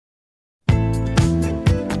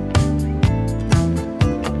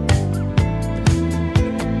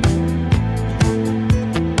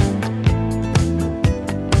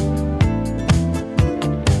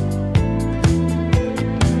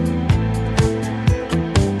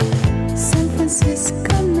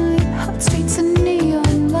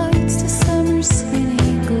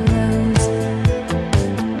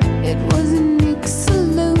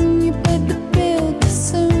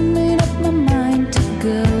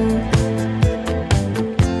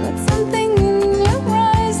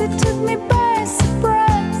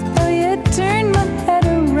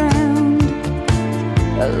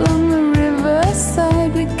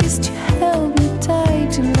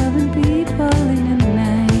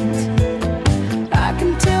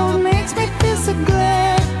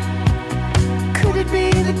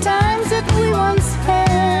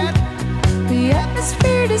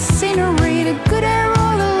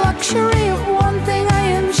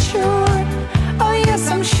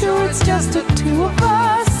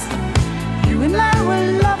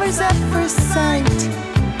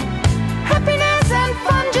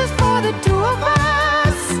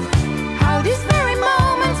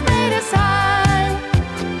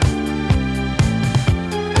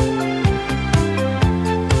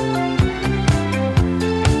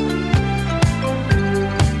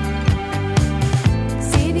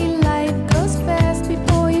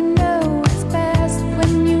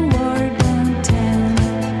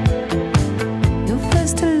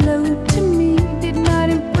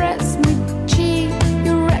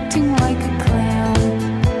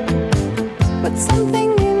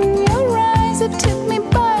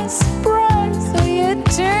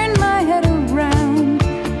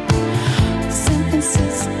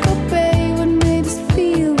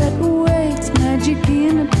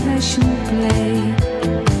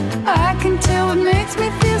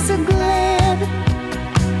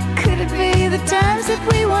times that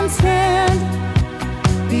we once had.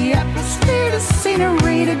 The atmosphere, the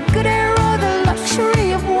scenery, the good air, or the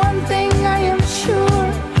luxury of one thing I am sure.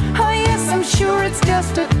 Oh yes, I'm sure it's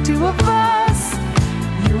just the two of us.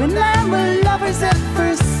 You and I were lovers at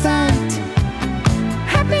first sight.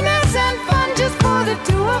 Happiness and fun just for the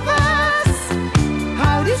two of us.